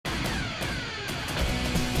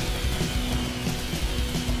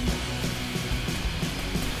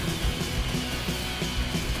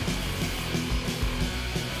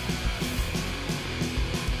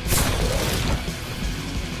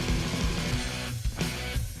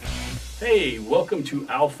Hey, welcome to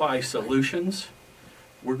Alphi Solutions.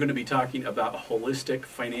 We're going to be talking about holistic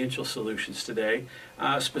financial solutions today.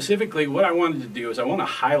 Specifically, what I wanted to do is I want to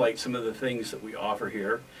highlight some of the things that we offer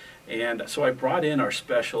here. And so I brought in our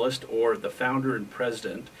specialist, or the founder and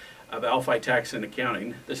president of Alphi Tax and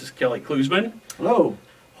Accounting. This is Kelly Klusman. Hello.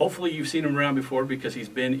 Hopefully you've seen him around before because he's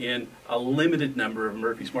been in a limited number of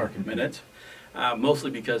Murphy's Market Minutes,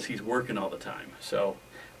 mostly because he's working all the time. So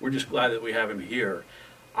we're just glad that we have him here.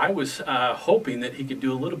 I was hoping that he could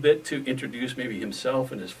do a little bit to introduce maybe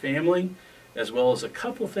himself and his family, as well as a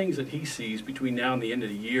couple things that he sees between now and the end of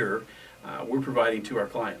the year we're providing to our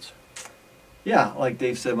clients. Yeah, like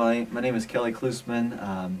Dave said, my name is Kelly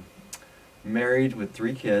Klusman. Married with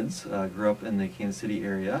 3 kids. Grew up in the Kansas City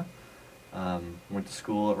area. Went to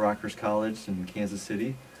school at Rockhurst College in Kansas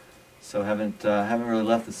City. So haven't really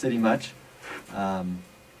left the city much.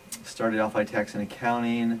 Started Alphi Tax and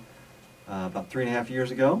Accounting about 3.5 years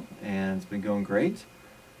ago, and it's been going great.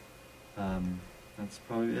 That's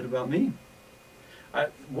probably it about me.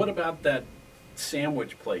 What about that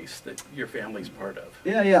sandwich place that your family's part of?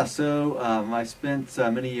 Yeah. So I spent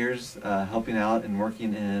many years helping out and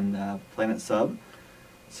working in Planet Sub.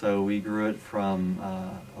 So we grew it from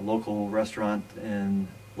a local restaurant in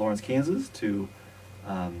Lawrence, Kansas to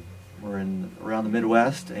we're around the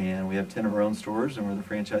Midwest, and we have 10 of our own stores, and we're the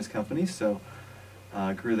franchise company. So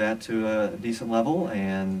grew that to a decent level,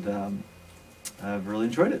 and I've really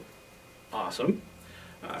enjoyed it. Awesome.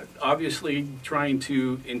 Obviously, trying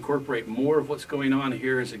to incorporate more of what's going on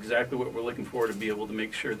here is exactly what we're looking for, to be able to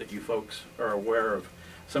make sure that you folks are aware of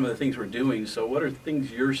some of the things we're doing. So what are things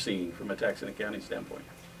you're seeing from a tax and accounting standpoint?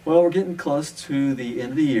 Well, we're getting close to the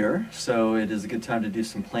end of the year, so it is a good time to do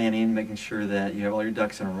some planning, making sure that you have all your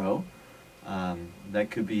ducks in a row. That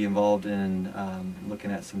could be involved in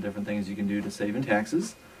looking at some different things you can do to save in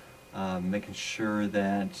taxes, making sure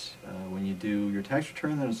that when you do your tax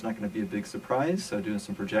return that it's not going to be a big surprise, so doing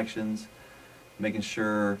some projections, making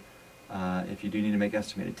sure if you do need to make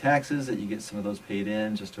estimated taxes that you get some of those paid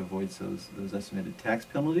in just to avoid those estimated tax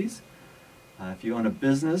penalties. If you own a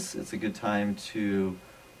business, it's a good time to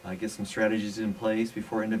get some strategies in place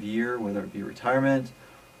before end of year, whether it be retirement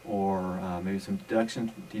or maybe some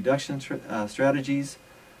deduction strategies,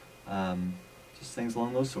 just things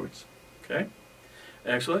along those sorts. Okay,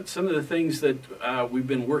 excellent. Some of the things that we've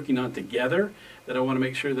been working on together that I want to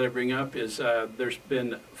make sure that I bring up is there's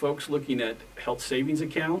been folks looking at health savings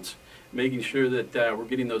accounts, making sure that we're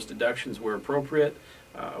getting those deductions where appropriate,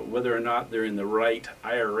 whether or not they're in the right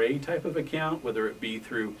IRA type of account, whether it be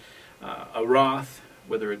through a Roth,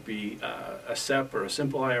 whether it be a SEP or a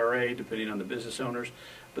simple IRA, depending on the business owners.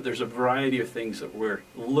 But there's a variety of things that we're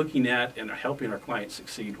looking at and are helping our clients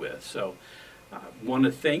succeed with. So I want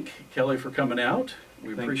to thank Kelly for coming out.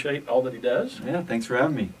 We appreciate all that he does. Yeah, thanks for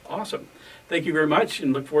having me. Awesome. Thank you very much,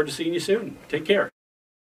 and look forward to seeing you soon. Take care.